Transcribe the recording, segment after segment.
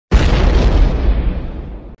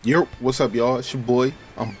Yo, what's up, y'all? It's your boy.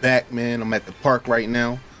 I'm back, man. I'm at the park right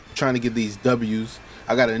now, trying to get these W's.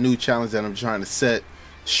 I got a new challenge that I'm trying to set.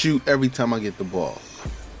 Shoot every time I get the ball.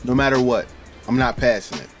 No matter what, I'm not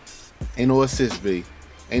passing it. Ain't no assist, B.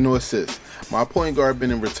 Ain't no assist. My point guard been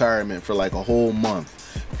in retirement for like a whole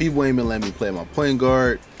month. People ain't been letting me play my point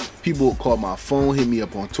guard. People call my phone, hit me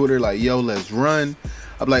up on Twitter like, yo, let's run.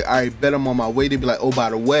 I'm like, all right, bet I'm on my way. They be like, oh, by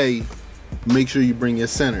the way, make sure you bring your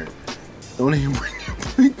center. Don't even bring your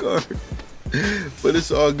point guard. But it's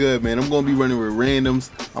all good, man. I'm going to be running with randoms.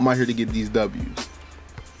 I'm out here to get these W's.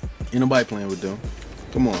 Ain't nobody playing with them.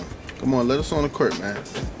 Come on. Come on, let us on the court, man.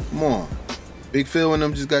 Come on. Big Phil and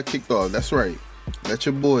them just got kicked off. That's right. Let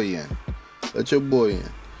your boy in. Let your boy in.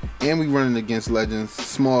 And we running against legends.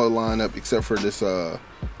 Small lineup except for this, I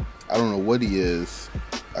don't know what he is.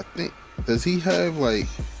 I think, does he have like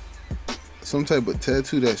some type of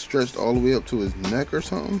tattoo that's stretched all the way up to his neck or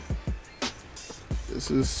something? This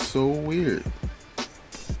is so weird.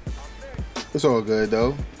 It's all good though.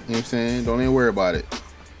 You know what I'm saying? Don't even worry about it. You know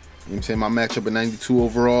what I'm saying? My matchup at 92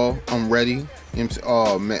 overall. I'm ready. You know what I'm saying?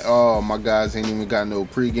 Oh man, oh my guys ain't even got no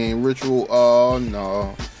pregame ritual. Oh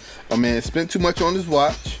no. My man spent too much on his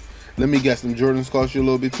watch. Let me guess, them Jordans cost you a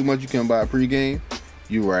little bit too much. You can't buy a pregame.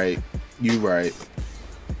 You right. You right.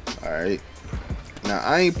 Alright. Now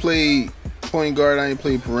I ain't played point guard, I ain't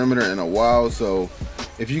played perimeter in a while, so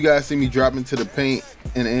if you guys see me drop into the paint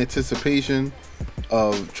in anticipation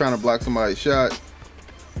of trying to block somebody's shot,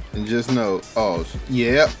 and just know, oh,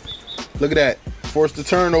 yeah, look at that. Forced the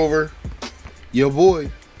turnover. Yo,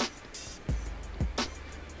 boy.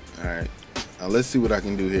 Alright. Now let's see what I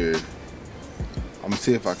can do here. I'm going to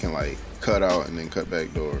see if I can, like, cut out and then cut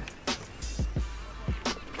back door.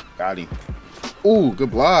 Got him. Ooh,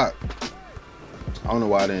 good block. I don't know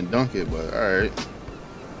why I didn't dunk it, but alright.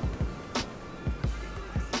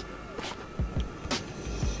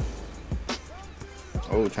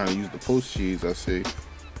 Oh, trying to use the post cheese, I see.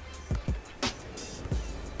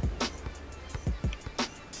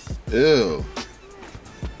 Ew.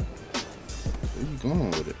 Where you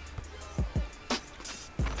going with it?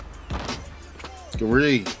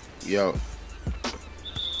 Gary. Yo.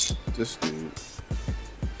 This dude.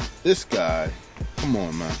 This guy. Come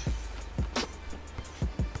on, man.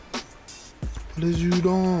 What is you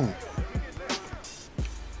doing?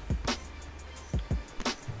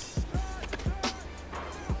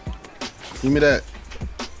 Give me that.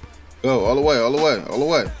 Go, all the way, all the way, all the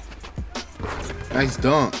way. Nice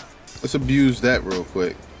dunk. Let's abuse that real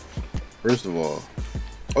quick. First of all.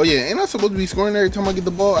 Oh yeah, ain't I supposed to be scoring every time I get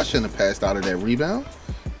the ball? I shouldn't have passed out of that rebound.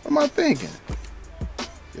 What am I thinking?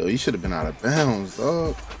 Yo, you should have been out of bounds,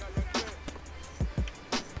 dog.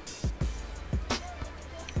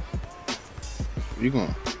 Where you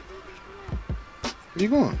going? Where you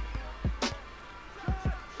going?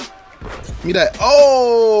 Give me that.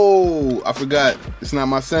 Oh, I forgot. It's not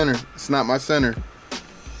my center. It's not my center.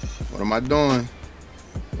 What am I doing?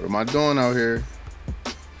 What am I doing out here?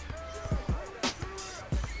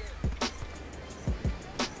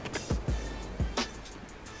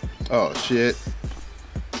 Oh shit.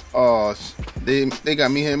 Oh, they got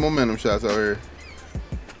me hitting momentum shots out here.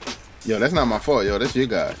 Yo, that's not my fault, yo. That's your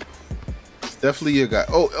guy. It's definitely your guy.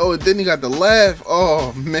 Oh, then he got the laugh.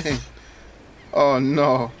 Oh man. Oh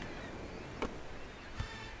no.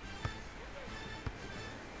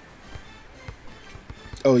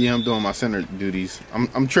 Oh yeah, I'm doing my center duties.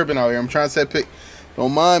 I'm tripping out here. I'm trying to set pick.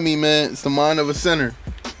 Don't mind me, man. It's the mind of a center.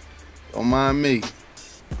 Don't mind me.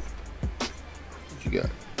 What you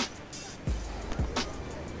got?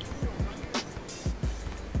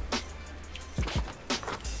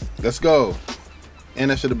 Let's go.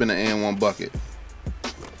 And that should have been an and one bucket.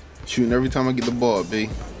 Shooting every time I get the ball,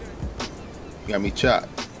 B. Got me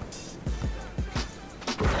chopped.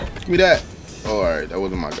 Give me that. Oh, alright, that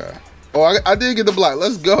wasn't my guy. Oh, I did get the block.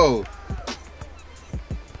 Let's go.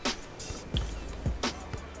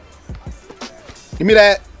 Give me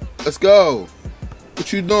that. Let's go.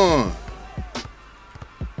 What you doing?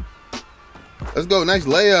 Let's go. Nice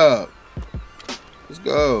layup. Let's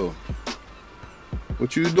go.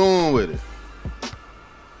 What you doing with it?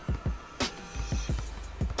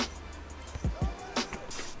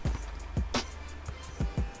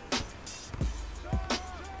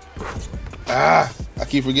 Ah, I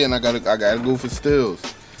keep forgetting I gotta go for steals.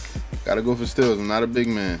 Gotta go for steals. I'm not a big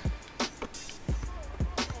man.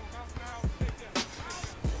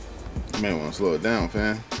 You may want to slow it down,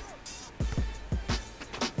 fam.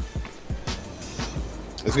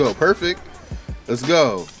 Let's go. Perfect. Let's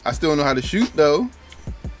go. I still know how to shoot though.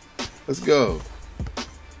 Let's go.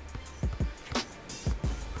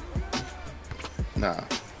 Nah,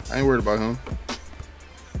 I ain't worried about him.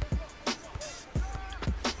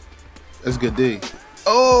 That's good D.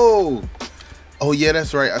 Oh! Oh yeah,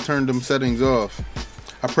 that's right. I turned them settings off.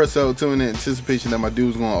 I pressed L2 in anticipation that my dude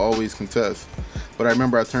was gonna always contest. But I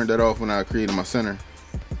remember I turned that off when I created my center.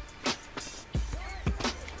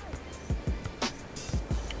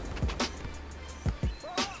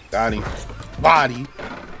 Got him. Body.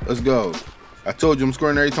 Let's go. I told you I'm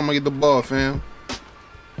scoring every time I get the ball, fam.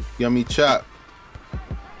 You got me chopped.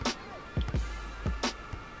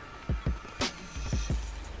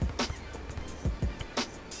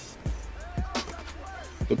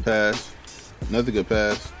 Good pass. Another good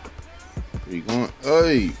pass. Where you going?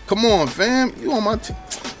 Hey, come on, fam. You on my team.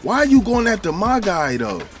 Why are you going after my guy,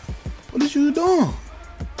 though? What is you doing?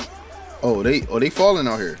 Oh, they falling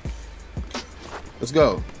out here. Let's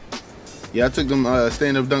go. Yeah, I took them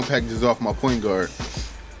stand-up dunk packages off my point guard.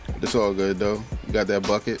 It's all good, though. You got that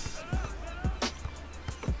bucket.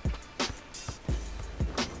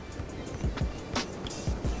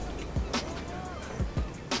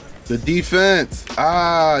 The defense.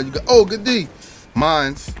 Ah, you got, oh, good D.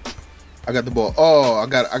 Mines. I got the ball. Oh, I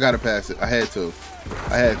gotta pass it. I had to.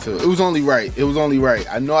 It was only right.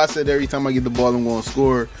 I know I said every time I get the ball I'm gonna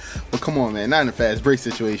score, but come on, man. Not in a fast break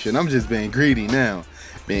situation. I'm just being greedy now.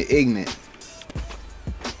 Being ignorant.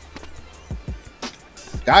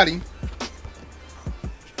 Got him.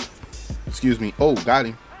 Excuse me. Oh, got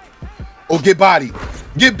him. Oh, get body.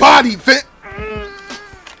 Get body, fit.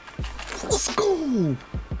 Let's go.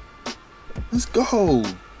 Let's go.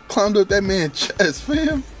 Climbed up that man's chest,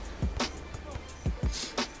 fam.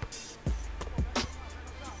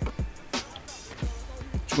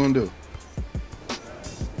 What you gonna do?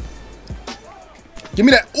 Give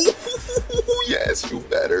me that. Ooh, yes, you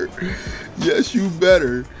better. Yes, you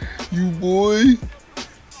better. You boy.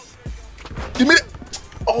 Give me that.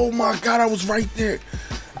 Oh my God, I was right there.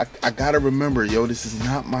 I gotta remember, yo, this is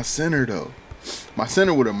not my center though. My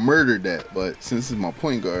center would have murdered that, but since this is my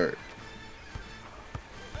point guard.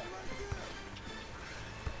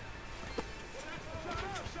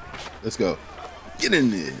 Let's go. Get in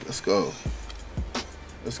there. Let's go.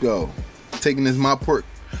 Let's go. Taking this my park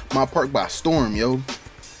by storm, yo.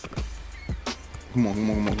 Come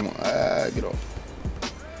on. Ah, get off.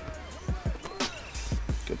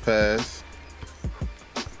 Good pass.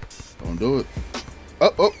 Don't do it.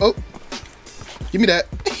 Oh. Give me that.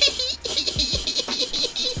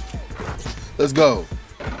 Let's go.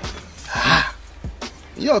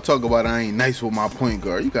 Y'all talk about I ain't nice with my point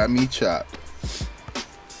guard. You got me chopped.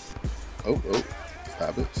 Oh.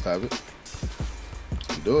 Stop it.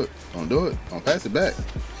 Don't do it. Don't pass it back.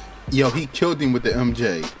 Yo, he killed him with the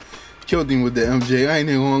MJ. I ain't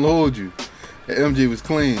even gonna hold you. The MJ was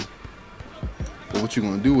clean. But what you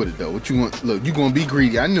gonna do with it though? Look, you gonna be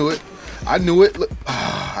greedy. I knew it. Look,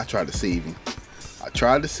 I tried to save him.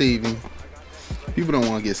 People don't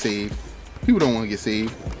want to get saved.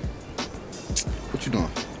 What you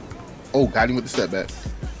doing? Oh, got him with the step back.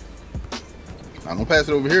 I don't pass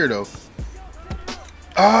it over here though.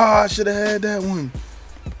 Ah, I should have had that one.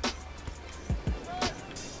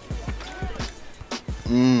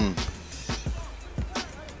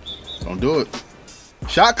 Don't do it.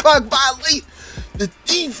 Shot clock violate. The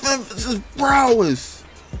defense is prowess.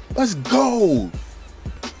 Let's go.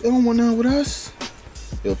 They don't want none with us.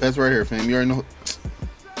 Yo, pass right here, fam. You already know.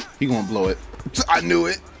 He gonna blow it. I knew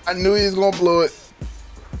it. I knew he was gonna blow it.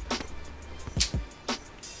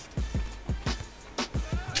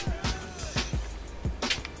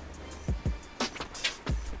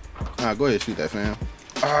 Ah, go ahead, shoot that, fam.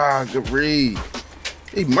 Ah, good read.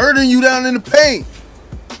 They murdering you down in the paint.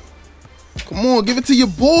 Come on, give it to your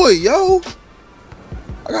boy, yo.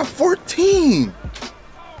 I got 14.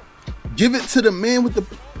 Give it to the man with the...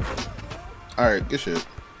 All right, good shit.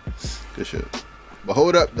 But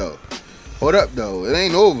hold up, though. It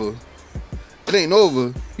ain't over.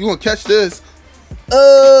 You gonna catch this.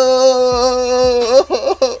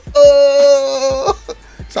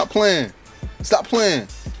 Stop playing.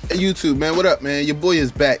 Hey, YouTube, man, what up, man? Your boy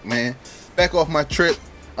is back, man. Back off my trip.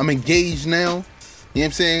 I'm engaged now. You know what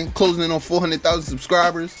I'm saying? Closing in on 400,000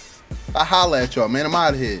 subscribers. I holla at y'all, man. I'm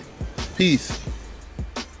out of here. Peace.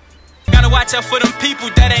 Gotta watch out for them people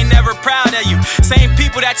that ain't never proud of you. Same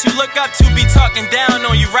people that you look up to be talking down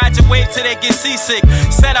on you. Ride your wave till they get seasick.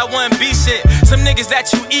 Said I wouldn't be shit. Some niggas that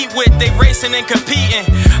you eat with, they racing and competing.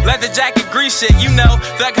 Leather jacket, grease shit, you know.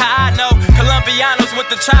 Like how I know. Colombianos with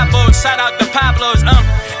the trapos. Shout out the Pablos.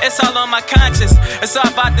 It's all on my conscience. It's all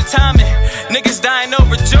about the timing. Niggas dying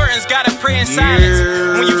over Jordans. Gotta pray in silence.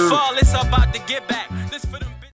 When you fall, it's all about to get back.